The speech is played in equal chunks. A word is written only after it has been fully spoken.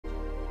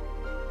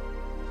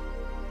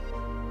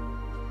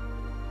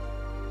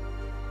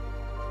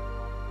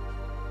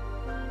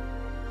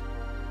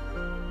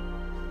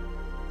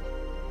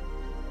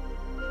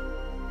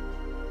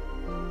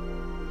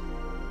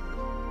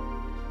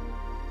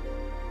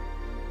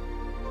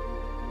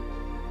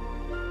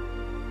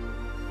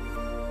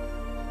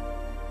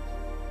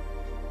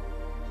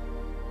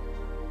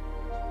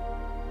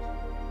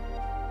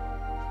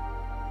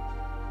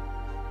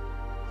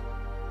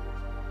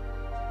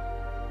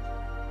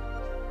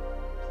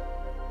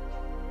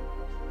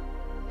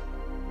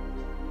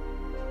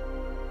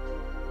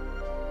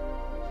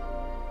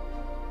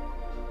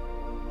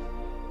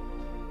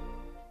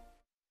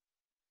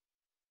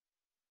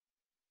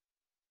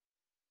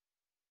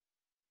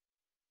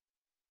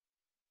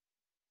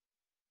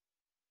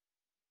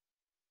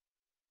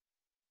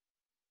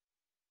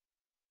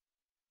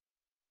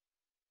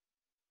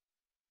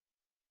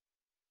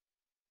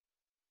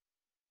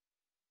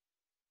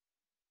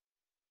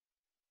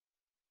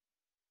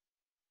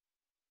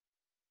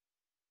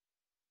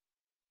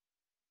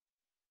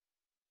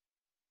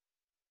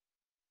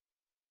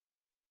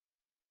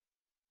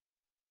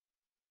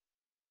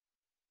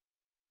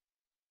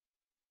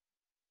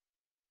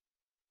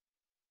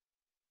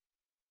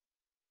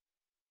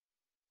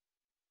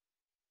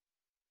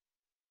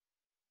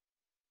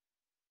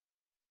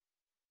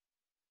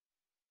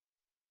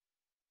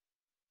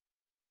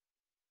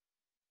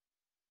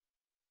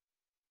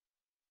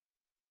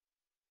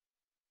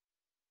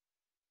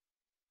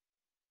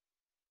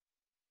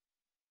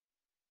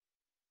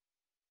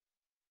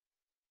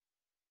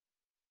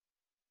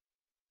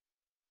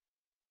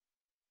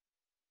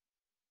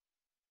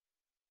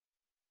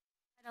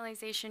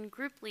Finalization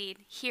Group Lead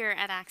here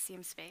at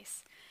Axiom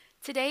Space.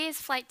 Today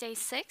is Flight Day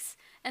 6,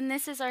 and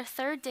this is our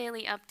third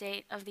daily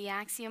update of the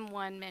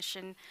Axiom-1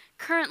 mission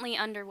currently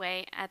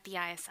underway at the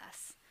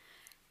ISS.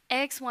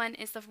 Ax-1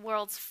 is the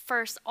world's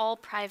first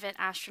all-private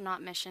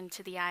astronaut mission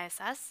to the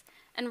ISS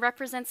and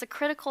represents a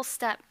critical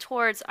step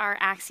towards our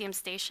Axiom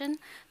station,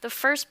 the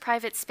first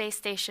private space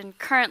station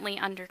currently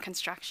under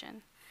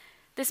construction.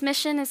 This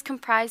mission is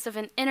comprised of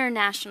an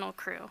international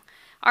crew.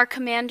 Our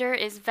commander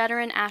is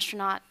veteran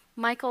astronaut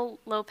Michael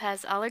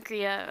Lopez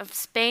Alegria of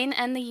Spain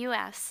and the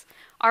U.S.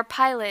 Our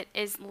pilot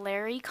is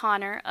Larry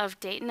Connor of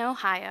Dayton,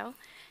 Ohio.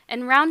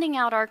 And rounding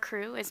out our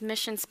crew is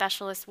Mission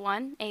Specialist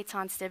 1,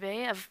 Eitan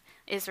Stibe of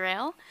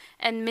Israel,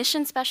 and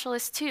Mission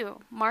Specialist 2,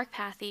 Mark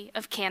Pathy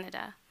of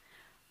Canada.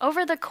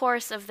 Over the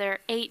course of their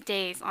 8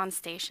 days on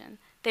station,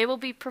 they will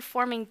be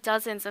performing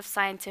dozens of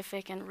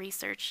scientific and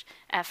research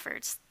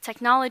efforts,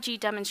 technology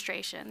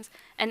demonstrations,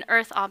 and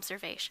Earth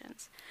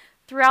observations.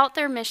 Throughout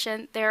their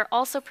mission, they are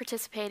also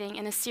participating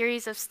in a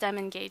series of STEM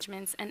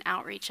engagements and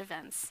outreach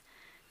events.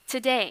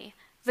 Today,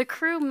 the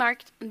crew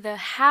marked the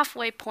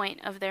halfway point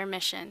of their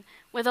mission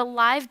with a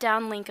live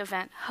downlink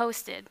event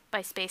hosted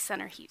by Space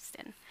Center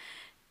Houston.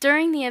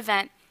 During the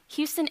event,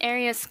 Houston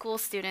area school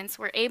students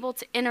were able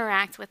to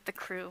interact with the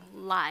crew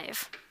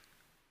live.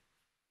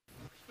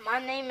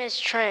 My name is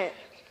Trent.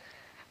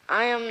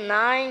 I am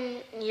 9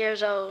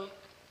 years old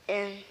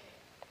and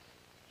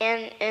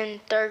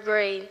in third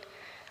grade.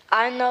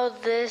 I know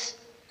this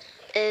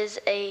is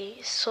a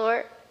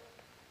short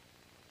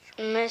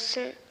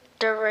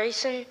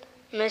duration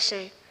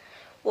mission.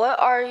 What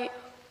are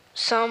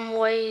some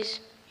ways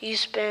you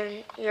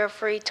spend your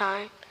free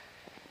time?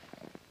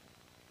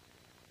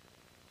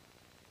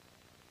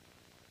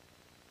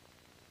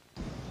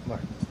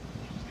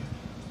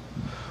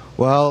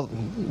 Well,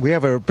 we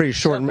have a pretty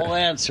short... Simple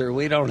answer,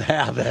 we don't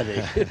have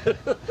any.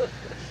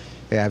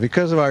 Yeah,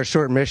 because of our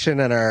short mission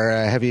and our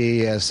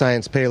heavy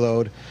science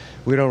payload,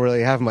 we don't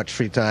really have much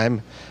free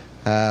time.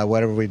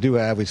 Whatever we do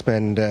have, we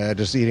spend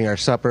just eating our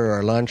supper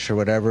or lunch or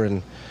whatever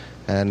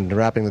and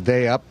wrapping the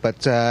day up. But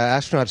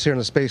astronauts here on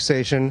the space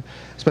station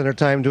spend their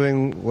time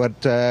doing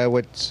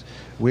what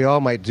we all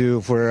might do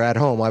if we're at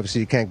home.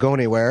 Obviously, you can't go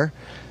anywhere,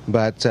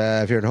 but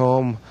if you're at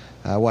home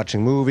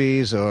watching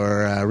movies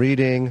or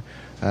reading,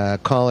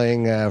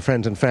 calling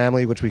friends and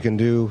family, which we can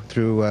do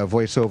through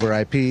voice over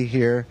IP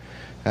here,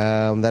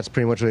 that's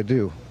pretty much what I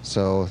do.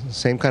 So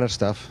same kind of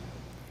stuff.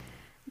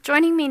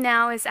 Joining me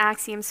now is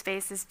Axiom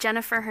Space's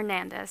Jennifer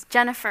Hernandez.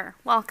 Jennifer,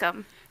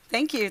 welcome.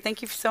 Thank you.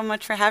 Thank you so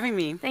much for having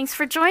me. Thanks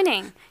for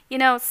joining.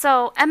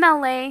 So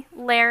MLA,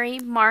 Larry,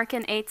 Mark,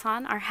 and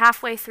Eitan are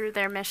halfway through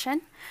their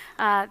mission.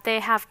 They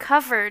have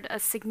covered a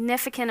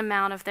significant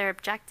amount of their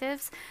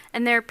objectives,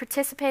 and they're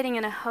participating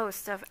in a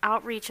host of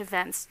outreach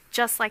events,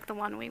 just like the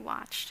one we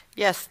watched.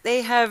 Yes,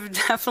 they have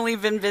definitely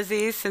been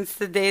busy since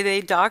the day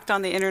they docked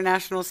on the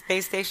International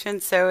Space Station,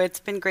 so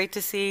it's been great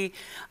to see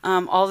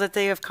all that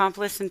they have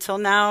accomplished until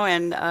now,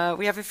 and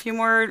we have a few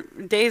more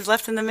days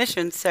left in the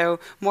mission, so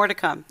more to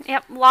come.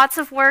 Yep, lots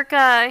of work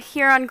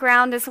here on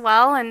ground as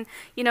well, and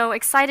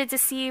excited to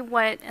see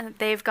what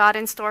they've got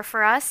in store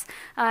for us.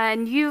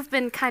 And you've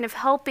been kind of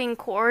helping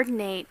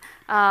coordinate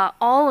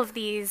all of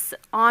these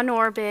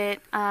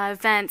on-orbit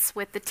events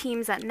with the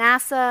teams at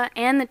NASA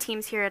and the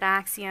teams here at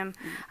Axiom.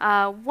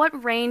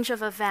 What range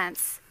of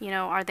events,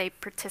 are they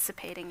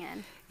participating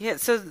in? Yeah,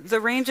 so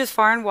the range is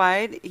far and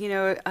wide.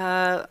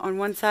 On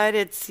one side,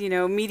 it's,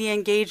 media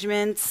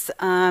engagements.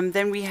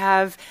 Then we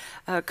have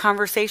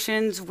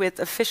conversations with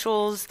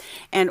officials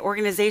and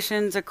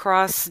organizations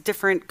across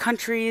different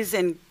countries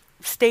and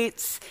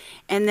states.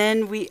 And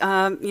then we,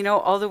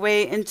 all the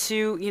way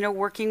into,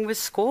 working with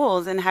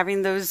schools and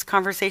having those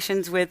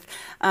conversations with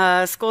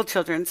school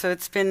children. So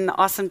it's been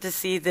awesome to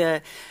see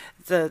the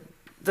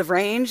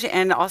range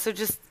and also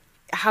just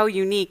how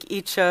unique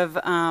each of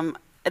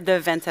the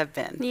events have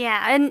been.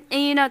 Yeah,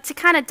 and to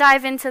kind of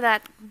dive into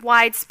that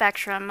wide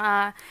spectrum,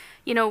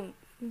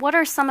 what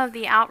are some of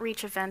the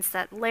outreach events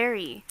that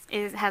Larry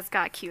has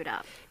got queued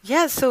up?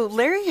 Yeah, so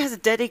Larry has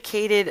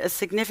dedicated a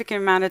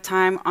significant amount of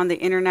time on the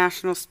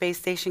International Space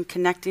Station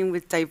connecting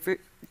with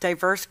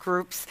diverse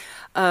groups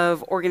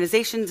of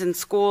organizations and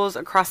schools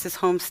across his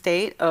home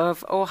state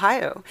of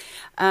Ohio.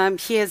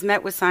 He has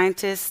met with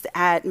scientists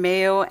at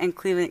Mayo and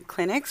Cleveland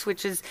Clinics,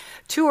 which is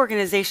two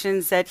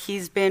organizations that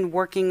he's been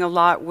working a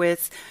lot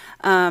with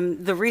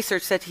the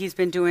research that he's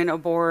been doing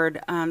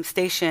aboard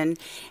station.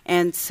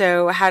 And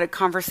so I had a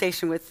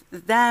conversation with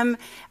them.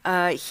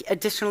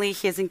 Additionally,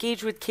 he has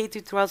engaged with K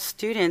through 12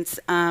 students.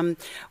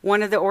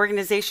 One of the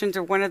organizations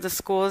or one of the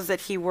schools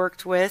that he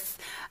worked with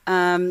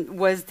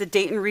was the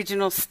Dayton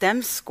Regional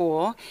STEM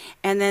School,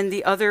 and then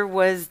the other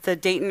was the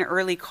Dayton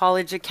Early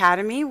College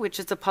Academy, which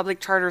is a public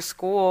charter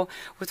school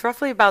with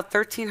roughly about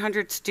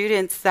 1,300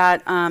 students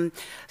that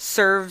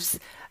serves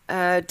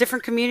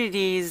different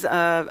communities,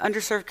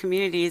 underserved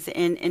communities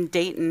in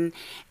Dayton.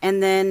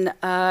 And then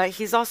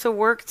he's also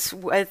worked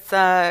with,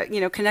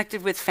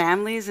 connected with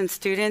families and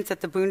students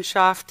at the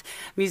Boonshoft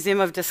Museum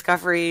of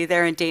Discovery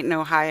there in Dayton,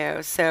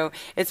 Ohio. So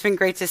it's been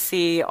great to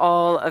see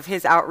all of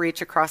his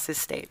outreach across his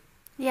state.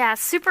 Yeah,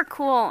 super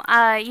cool.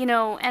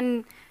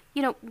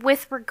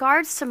 With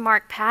regards to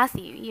Mark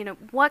Pathy,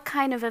 what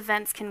kind of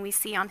events can we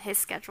see on his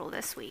schedule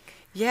this week?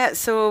 Yeah,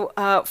 so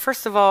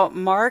first of all,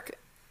 Mark,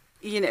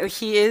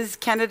 he is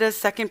Canada's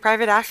second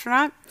private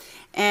astronaut,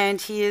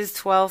 and he is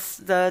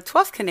the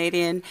 12th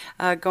Canadian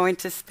going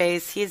to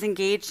space. He is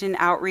engaged in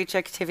outreach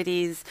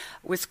activities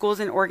with schools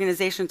and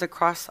organizations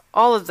across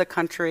all of the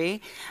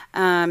country.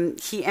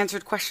 He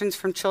answered questions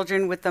from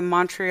children with the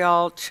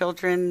Montreal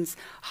Children's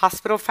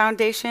Hospital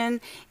Foundation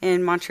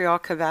in Montreal,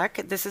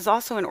 Quebec. This is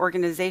also an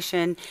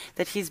organization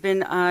that he's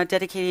been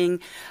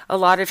dedicating a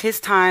lot of his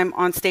time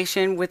on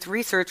station with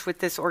research with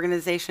this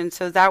organization.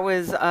 So that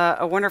was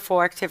a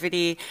wonderful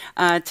activity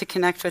to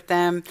connect with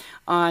them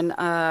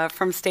on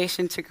from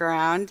station to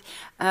ground.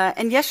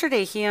 And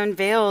yesterday he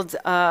unveiled,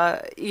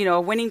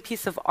 a winning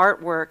piece of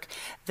artwork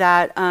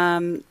that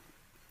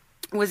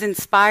was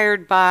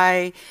inspired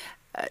by,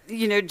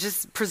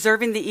 just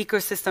preserving the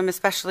ecosystem,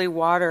 especially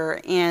water,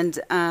 and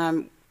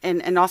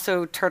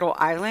also Turtle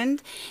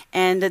Island.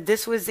 And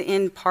this was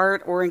in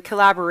part or in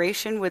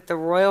collaboration with the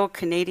Royal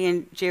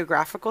Canadian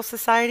Geographical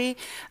Society,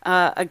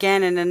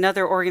 again, and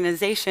another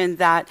organization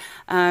that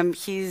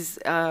he's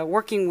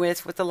working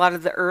with a lot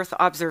of the Earth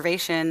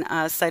observation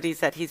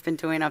studies that he's been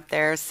doing up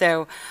there.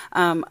 So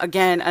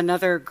again,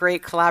 another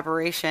great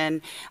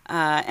collaboration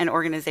and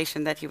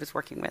organization that he was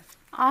working with.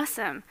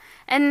 Awesome.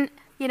 And,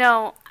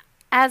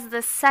 as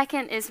the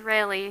second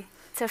Israeli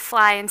to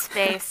fly in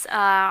space,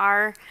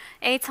 our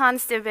Eitan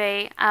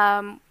Stibbe,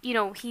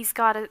 he's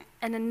got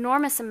an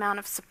enormous amount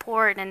of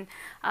support, and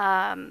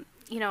a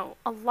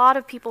lot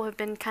of people have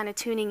been kind of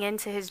tuning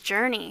into his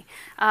journey.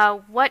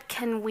 What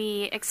can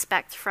we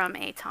expect from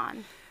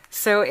Eitan?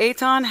 So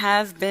Eitan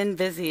has been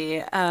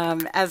busy.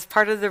 As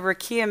part of the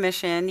Rakia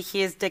mission,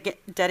 he is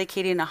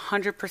dedicating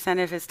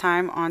 100% of his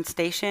time on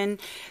station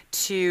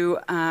to,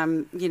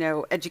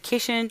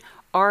 education,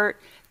 art,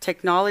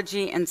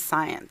 technology, and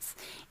science.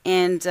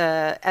 And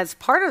as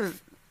part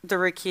of the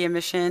Rakia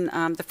mission,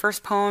 the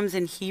first poems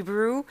in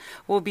Hebrew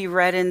will be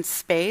read in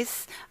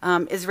space.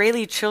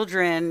 Israeli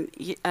children,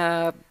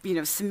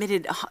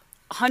 submitted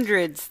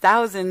hundreds,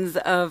 thousands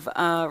of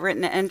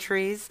written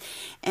entries,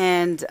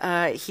 and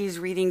he's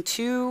reading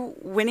 2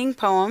 winning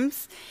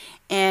poems,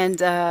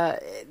 and I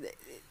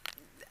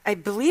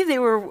believe they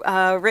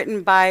were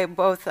written by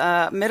both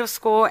a middle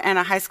school and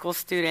a high school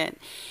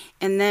student.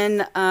 And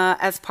then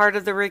as part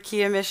of the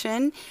Rakia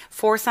mission,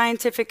 4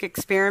 scientific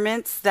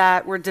experiments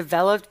that were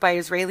developed by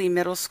Israeli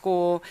middle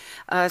school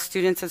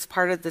students as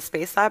part of the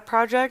Space Lab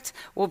project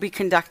will be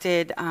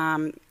conducted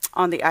on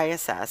the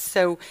ISS.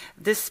 So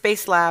this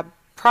Space Lab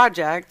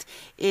project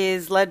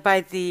is led by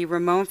the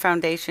Ramon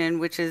Foundation,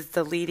 which is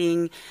the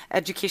leading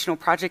educational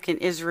project in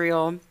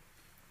Israel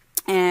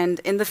and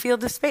in the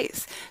field of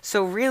space.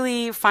 So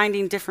really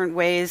finding different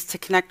ways to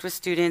connect with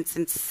students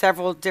in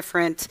several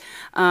different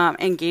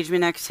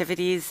engagement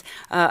activities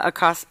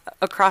across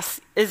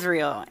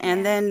Israel.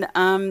 And then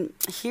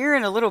here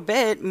in a little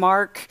bit,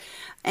 Mark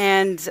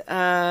and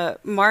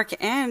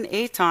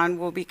Eitan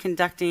will be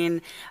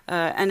conducting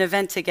an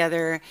event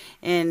together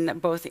in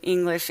both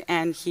English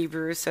and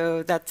Hebrew.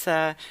 So that's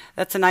a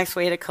nice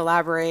way to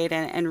collaborate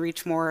and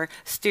reach more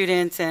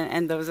students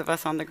and those of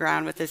us on the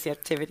ground with these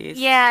activities.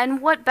 Yeah,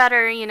 and what better,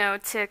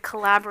 to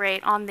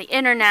collaborate on the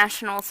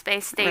International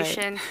Space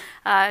Station.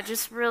 Right.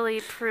 Just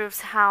really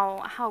proves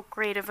how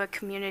great of a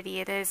community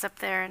it is up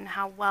there and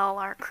how well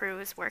our crew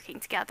is working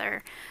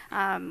together.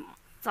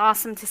 It's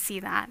awesome to see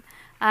that.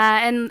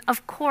 And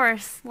of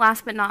course,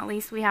 last but not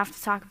least, we have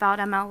to talk about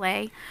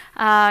MLA.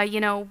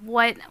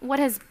 What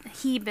has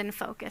he been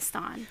focused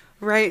on?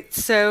 Right.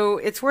 So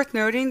it's worth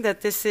noting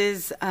that this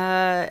is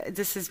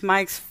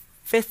Mike's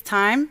 5th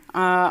time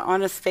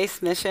on a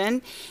space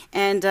mission,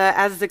 and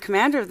as the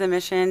commander of the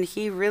mission,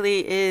 he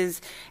really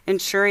is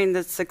ensuring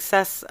the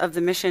success of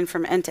the mission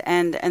from end to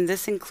end. And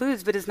this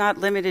includes, but is not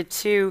limited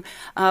to,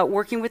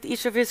 working with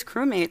each of his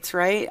crewmates,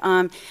 right?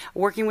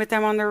 Working with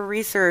them on their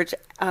research,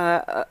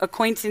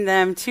 acquainting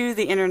them to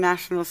the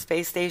International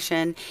Space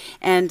Station,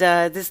 and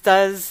this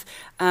does.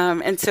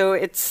 And so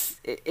it's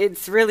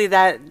really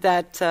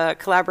that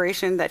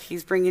collaboration that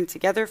he's bringing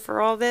together for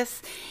all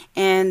this.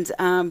 And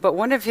but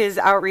one of his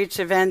outreach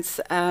events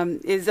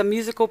is a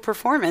musical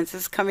performance.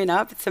 It's coming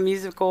up. It's a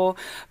musical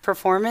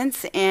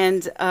performance,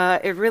 and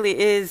it really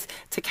is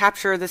to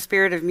capture the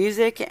spirit of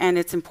music. And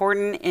it's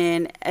important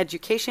in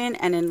education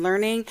and in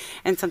learning,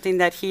 and something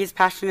that he's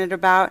passionate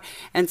about.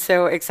 And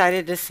so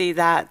excited to see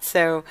that.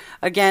 So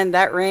again,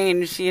 that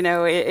range,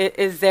 it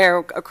is there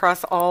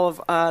across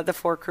all of the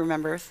 4 crew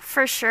members.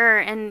 For sure.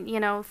 And,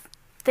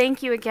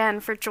 thank you again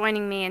for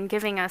joining me and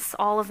giving us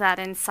all of that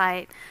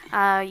insight.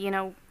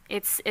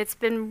 It's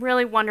been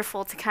really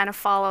wonderful to kind of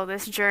follow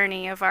this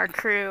journey of our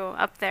crew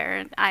up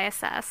there at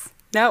ISS.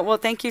 No, well,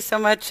 thank you so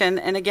much.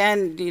 And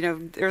again,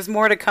 there's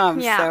more to come.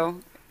 Yeah.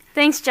 So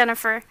Thanks,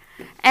 Jennifer.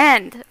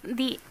 And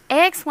the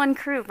Ax-1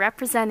 crew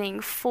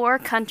representing 4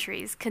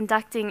 countries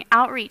conducting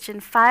outreach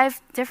in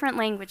 5 different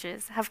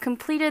languages have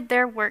completed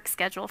their work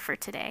schedule for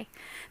today.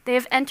 They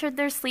have entered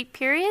their sleep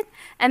period,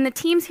 and the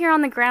teams here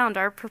on the ground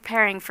are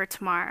preparing for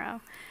tomorrow.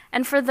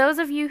 And for those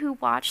of you who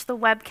watch the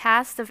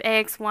webcast of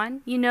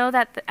Ax-1, you know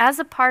that as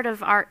a part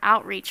of our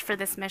outreach for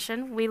this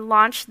mission, we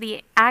launched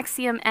the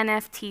Axiom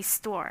NFT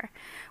store.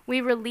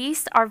 We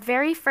released our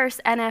very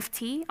first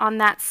NFT on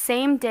that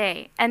same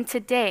day, and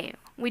today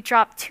we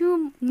dropped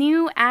 2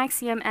 new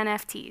Axiom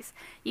NFTs.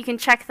 You can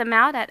check them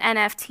out at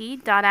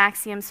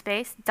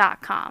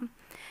nft.axiomspace.com.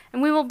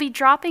 And we will be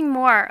dropping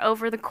more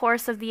over the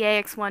course of the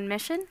Ax-1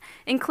 mission,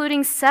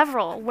 including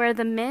several where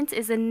the mint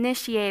is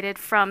initiated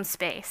from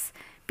space.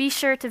 Be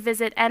sure to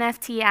visit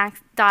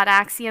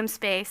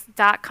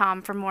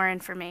nft.axiomspace.com for more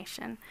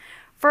information.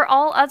 For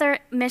all other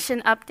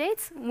mission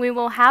updates, we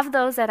will have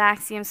those at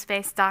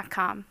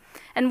axiomspace.com.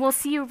 And we'll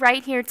see you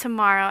right here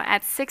tomorrow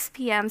at 6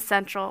 p.m.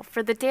 Central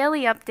for the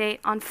daily update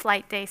on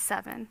Flight Day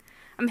 7.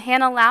 I'm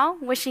Hannah Lau,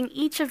 wishing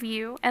each of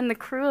you and the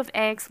crew of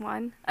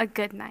Ax-1 a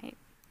good night.